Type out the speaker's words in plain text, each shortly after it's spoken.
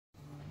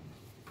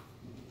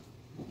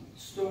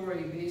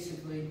story,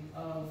 basically,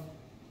 of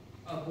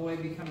a boy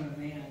becoming a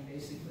man,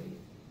 basically.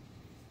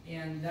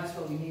 And that's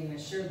what we need, and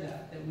I shared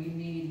that we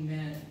need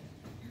men.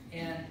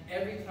 And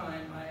every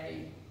time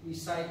I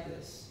recite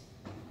this,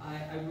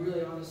 I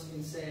really honestly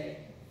can say,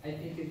 I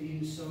think of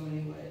you so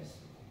many ways.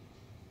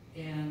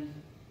 And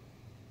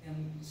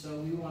so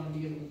we want to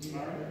be able to do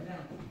that right now.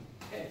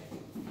 Okay,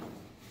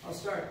 I'll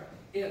start.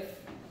 If,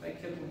 by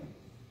Kipling.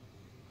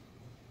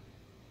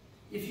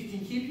 If you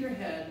can keep your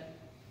head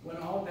when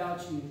all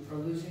about you are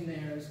losing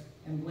theirs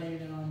and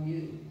blaming it on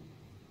you.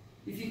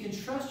 If you can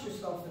trust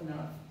yourself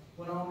enough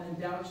when all men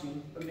doubt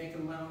you, but make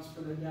allowance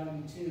for their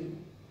doubting too.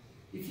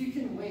 If you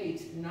can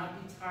wait and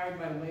not be tired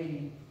by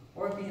waiting,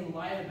 or being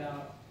lied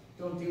about,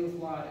 don't deal with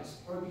lies,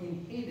 or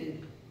being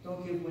hated,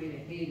 don't give way to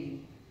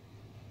hating.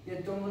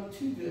 Yet don't look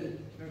too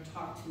good, nor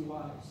talk too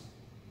wise.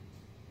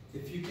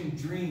 If you can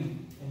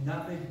dream and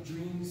not make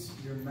dreams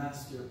your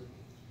master.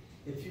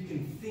 If you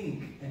can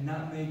think and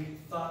not make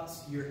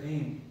thoughts your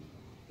aim.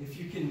 If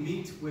you can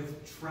meet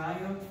with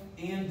triumph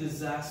and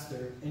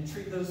disaster and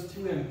treat those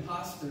two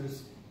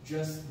impostors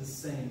just the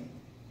same.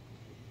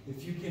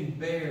 If you can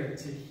bear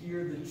to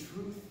hear the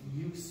truth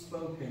you've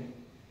spoken,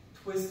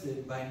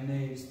 twisted by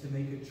knaves to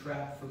make a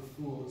trap for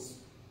fools,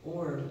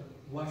 or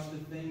watch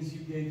the things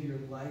you gave your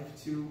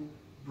life to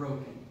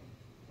broken,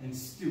 and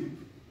stoop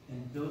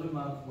and build them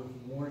up with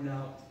worn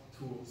out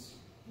tools.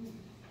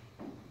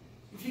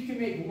 If you can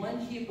make one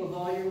heap of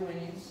all your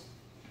winnings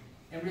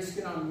and risk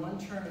it on one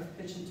turn of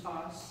pitch and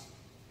toss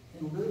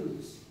and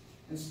lose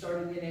and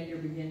start again at your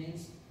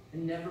beginnings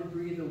and never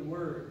breathe a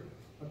word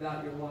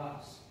about your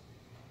loss.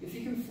 If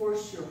you can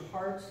force your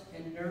heart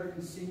and nerve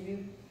and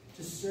sinew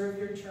to serve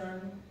your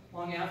turn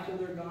long after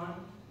they're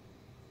gone,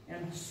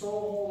 and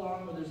soul hold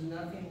on where there's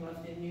nothing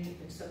left in you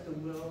except the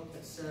will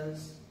that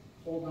says,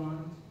 hold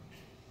on.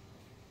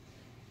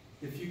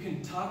 If you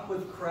can talk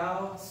with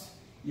crowds,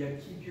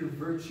 yet keep your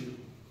virtue,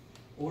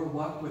 or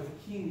walk with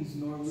kings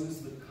nor lose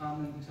the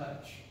common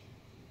touch.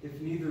 If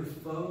neither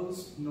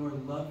foes nor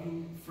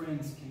loving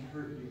friends can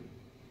hurt you.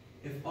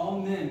 If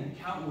all men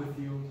count with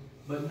you,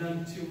 but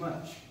none too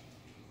much.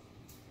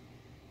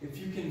 If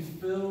you can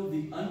fill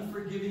the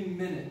unforgiving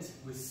minute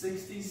with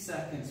 60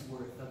 seconds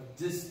worth of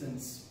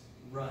distance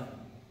run.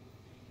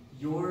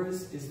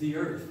 Yours is the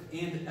earth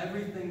and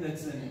everything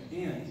that's in it,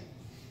 and,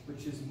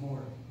 which is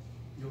more,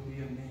 you'll be a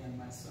man,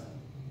 my son.